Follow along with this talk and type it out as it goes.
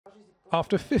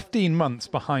After 15 months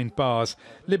behind bars,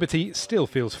 liberty still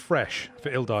feels fresh for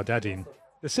Ildar Dadin.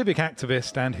 The civic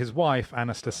activist and his wife,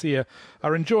 Anastasia,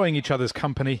 are enjoying each other's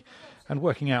company and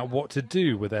working out what to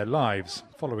do with their lives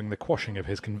following the quashing of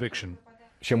his conviction.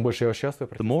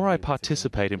 The more I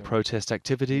participate in protest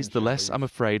activities, the less I'm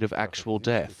afraid of actual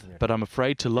death. But I'm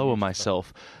afraid to lower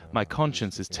myself. My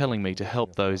conscience is telling me to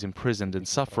help those imprisoned and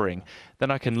suffering. Then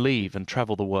I can leave and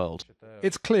travel the world.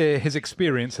 It's clear his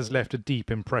experience has left a deep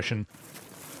impression.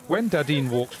 When Dadin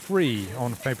walked free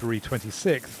on February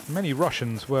 26th, many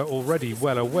Russians were already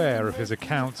well aware of his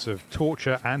accounts of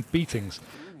torture and beatings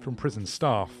from prison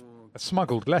staff. A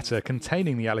smuggled letter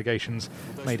containing the allegations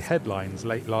made headlines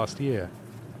late last year.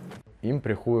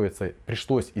 Because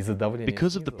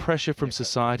of the pressure from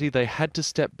society, they had to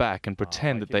step back and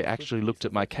pretend that they actually looked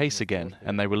at my case again,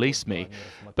 and they released me.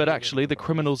 But actually, the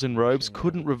criminals in robes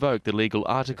couldn't revoke the legal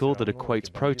article that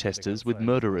equates protesters with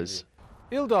murderers.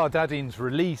 Ildar Dadin's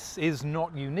release is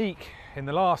not unique. In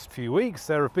the last few weeks,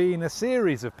 there have been a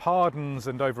series of pardons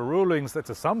and overrulings that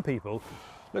to some people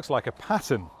looks like a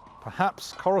pattern,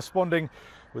 perhaps corresponding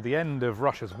with the end of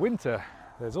Russia's winter.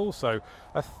 There's also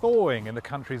a thawing in the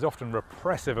country's often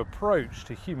repressive approach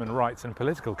to human rights and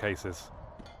political cases.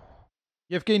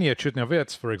 Yevgenia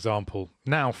Chudnovets, for example,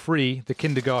 now free, the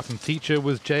kindergarten teacher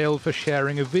was jailed for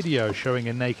sharing a video showing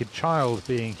a naked child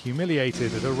being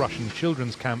humiliated at a Russian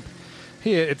children's camp.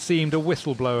 Here, it seemed a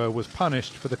whistleblower was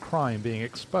punished for the crime being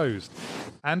exposed.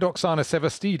 And Oksana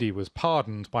Sevastidi was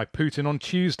pardoned by Putin on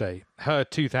Tuesday. Her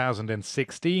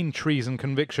 2016 treason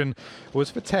conviction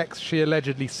was for texts she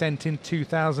allegedly sent in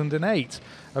 2008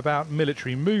 about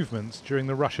military movements during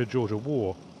the Russia-Georgia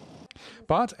war.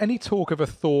 But any talk of a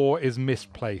thaw is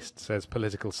misplaced, says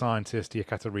political scientist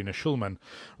Ekaterina Shulman.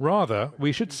 Rather,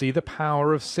 we should see the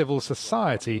power of civil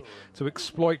society to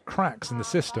exploit cracks in the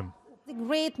system. The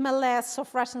great malaise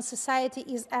of Russian society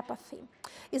is apathy,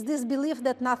 is this belief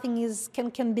that nothing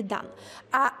can be done.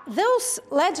 Those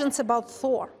legends about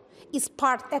Thor is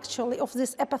part actually of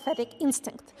this apathetic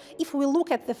instinct. If we look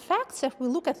at the facts, if we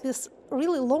look at this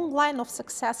really long line of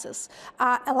successes,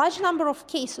 a large number of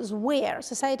cases where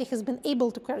society has been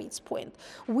able to carry its point,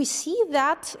 we see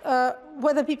that,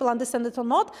 whether people understand it or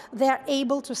not, they are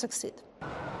able to succeed.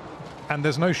 And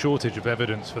there's no shortage of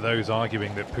evidence for those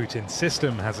arguing that Putin's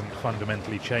system hasn't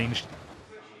fundamentally changed.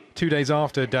 2 days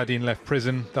after Dadin left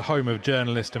prison, the home of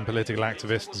journalist and political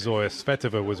activist Zoya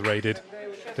Svetova was raided.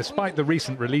 Despite the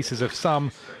recent releases of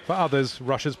some, for others,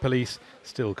 Russia's police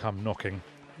still come knocking.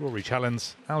 Rory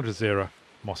Challands, Al Jazeera,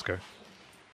 Moscow.